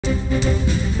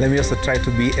Let me also try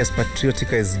to be as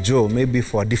patriotic as Joe, maybe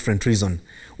for a different reason.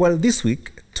 Well, this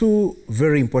week, two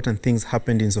very important things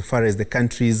happened insofar as the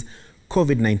country's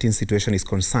COVID-19 situation is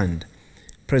concerned.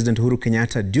 President Uhuru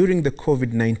Kenyatta, during the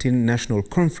COVID-19 National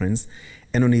Conference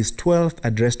and on his 12th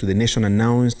address to the nation,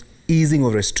 announced easing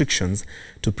of restrictions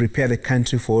to prepare the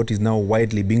country for what is now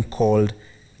widely being called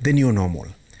the new normal.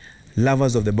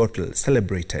 Lovers of the bottle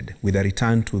celebrated with a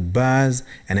return to bars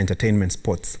and entertainment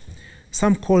spots.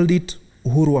 Some called it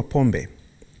Uhuru wa Pombe.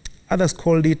 Others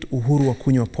called it Uhuru wa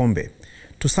Kunywa Pombe.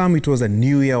 To some, it was a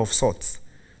new year of sorts.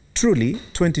 Truly,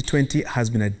 2020 has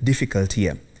been a difficult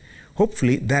year.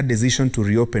 Hopefully, that decision to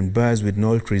reopen bars will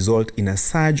not result in a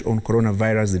surge on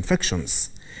coronavirus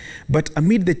infections. But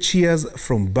amid the cheers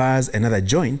from bars and other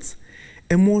joints,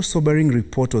 a more sobering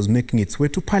report was making its way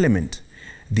to Parliament.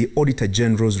 The Auditor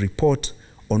General's report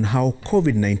on how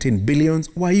COVID-19 billions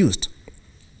were used,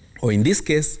 or in this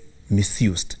case,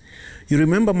 misused. You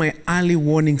remember my early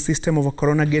warning system of a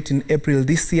coronagate in April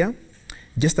this year?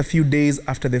 Just a few days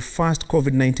after the first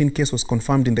COVID-19 case was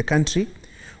confirmed in the country?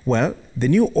 Well, the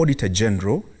new Auditor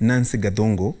General, Nancy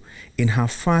Gathongo, in her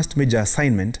first major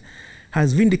assignment,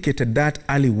 has vindicated that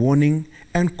early warning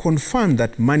and confirmed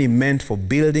that money meant for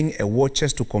building a war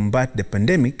chest to combat the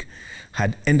pandemic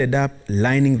had ended up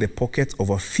lining the pockets of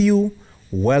a few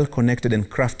well-connected and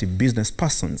crafty business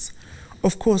persons.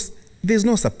 Of course, there's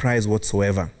no surprise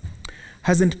whatsoever.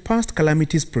 Hasn't past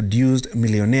calamities produced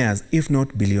millionaires, if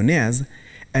not billionaires,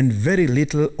 and very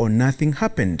little or nothing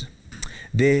happened?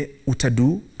 The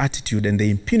utadu attitude and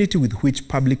the impunity with which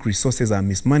public resources are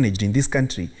mismanaged in this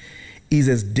country is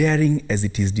as daring as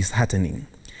it is disheartening.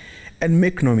 And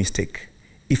make no mistake,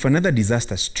 if another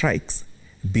disaster strikes,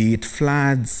 be it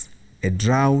floods, a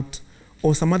drought,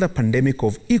 or some other pandemic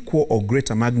of equal or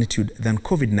greater magnitude than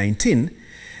COVID-19,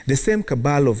 the same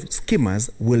cabal of schemers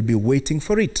will be waiting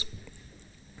for it.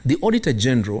 The Auditor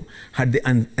General had the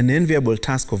unenviable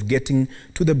task of getting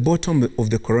to the bottom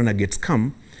of the coronagate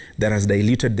scam that has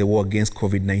diluted the war against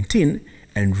COVID-19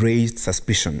 and raised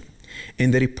suspicion.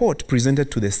 In the report presented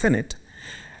to the Senate,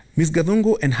 Ms.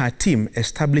 Gathongo and her team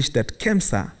established that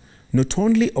KEMSA not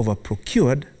only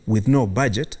overprocured with no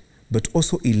budget, but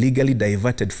also illegally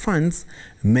diverted funds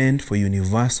meant for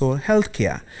universal health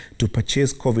care to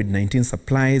purchase COVID-19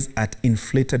 supplies at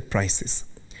inflated prices.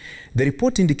 The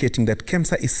report indicating that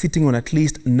KEMSA is sitting on at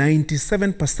least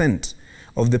 97%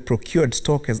 of the procured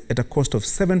stock at a cost of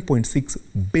 7.6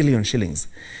 billion shillings.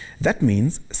 That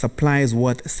means supplies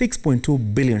worth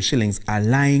 6.2 billion shillings are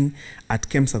lying at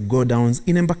KEMSA godowns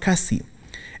in Embakasi.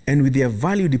 And with their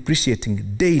value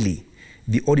depreciating daily,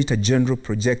 the Auditor General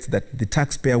projects that the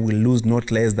taxpayer will lose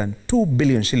not less than 2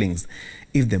 billion shillings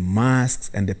if the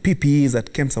masks and the PPEs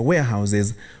at KEMSA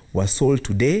warehouses were sold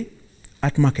today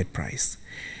at market price.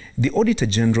 The Auditor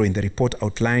General in the report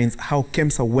outlines how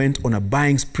KEMSA went on a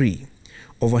buying spree,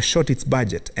 overshot its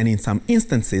budget, and in some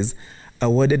instances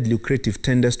awarded lucrative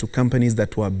tenders to companies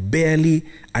that were barely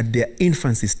at their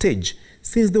infancy stage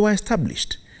since they were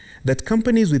established. That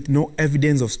companies with no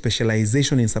evidence of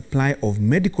specialization in supply of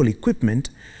medical equipment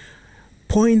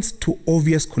points to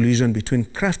obvious collusion between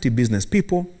crafty business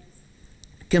people,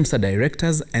 KEMSA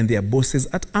directors, and their bosses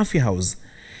at Afya House.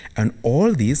 And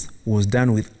all this was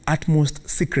done with utmost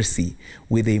secrecy,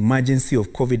 with the emergency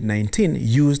of COVID-19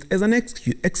 used as an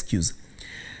excuse.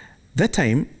 That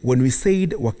time, when we said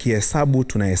wakihesabu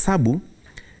tunahesabu,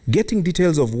 getting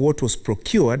details of what was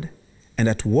procured and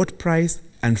at what price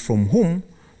and from whom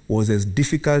was as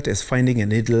difficult as finding a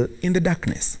needle in the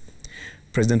darkness.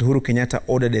 President Uhuru Kenyatta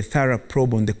ordered a thorough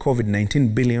probe on the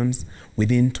COVID-19 billions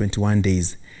within 21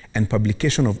 days and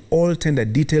publication of all tender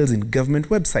details in government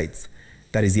websites.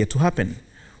 That is yet to happen.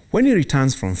 When he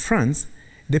returns from France,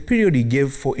 the period he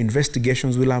gave for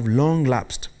investigations will have long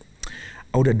lapsed.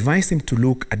 I would advise him to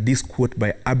look at this quote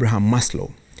by Abraham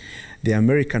Maslow, the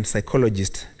American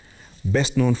psychologist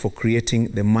best known for creating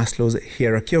the Maslow's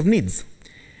hierarchy of needs.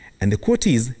 And the quote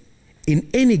is, "In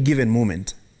any given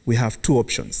moment, we have two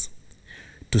options: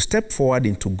 to step forward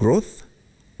into growth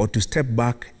or to step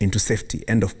back into safety,"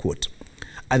 end of quote.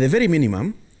 At the very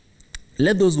minimum,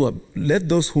 let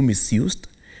those who misused,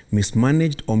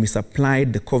 mismanaged, or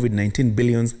misapplied the COVID-19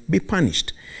 billions be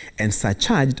punished and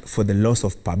surcharged for the loss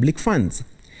of public funds.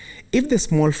 If the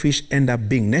small fish end up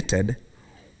being netted,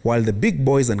 while the big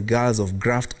boys and girls of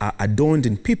graft are adorned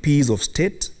in PPEs of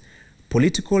state,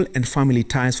 political and family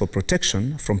ties for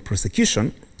protection from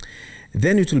prosecution,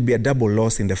 then it will be a double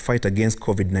loss in the fight against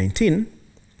COVID-19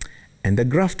 and the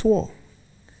graft war.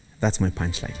 That's my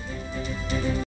punchline.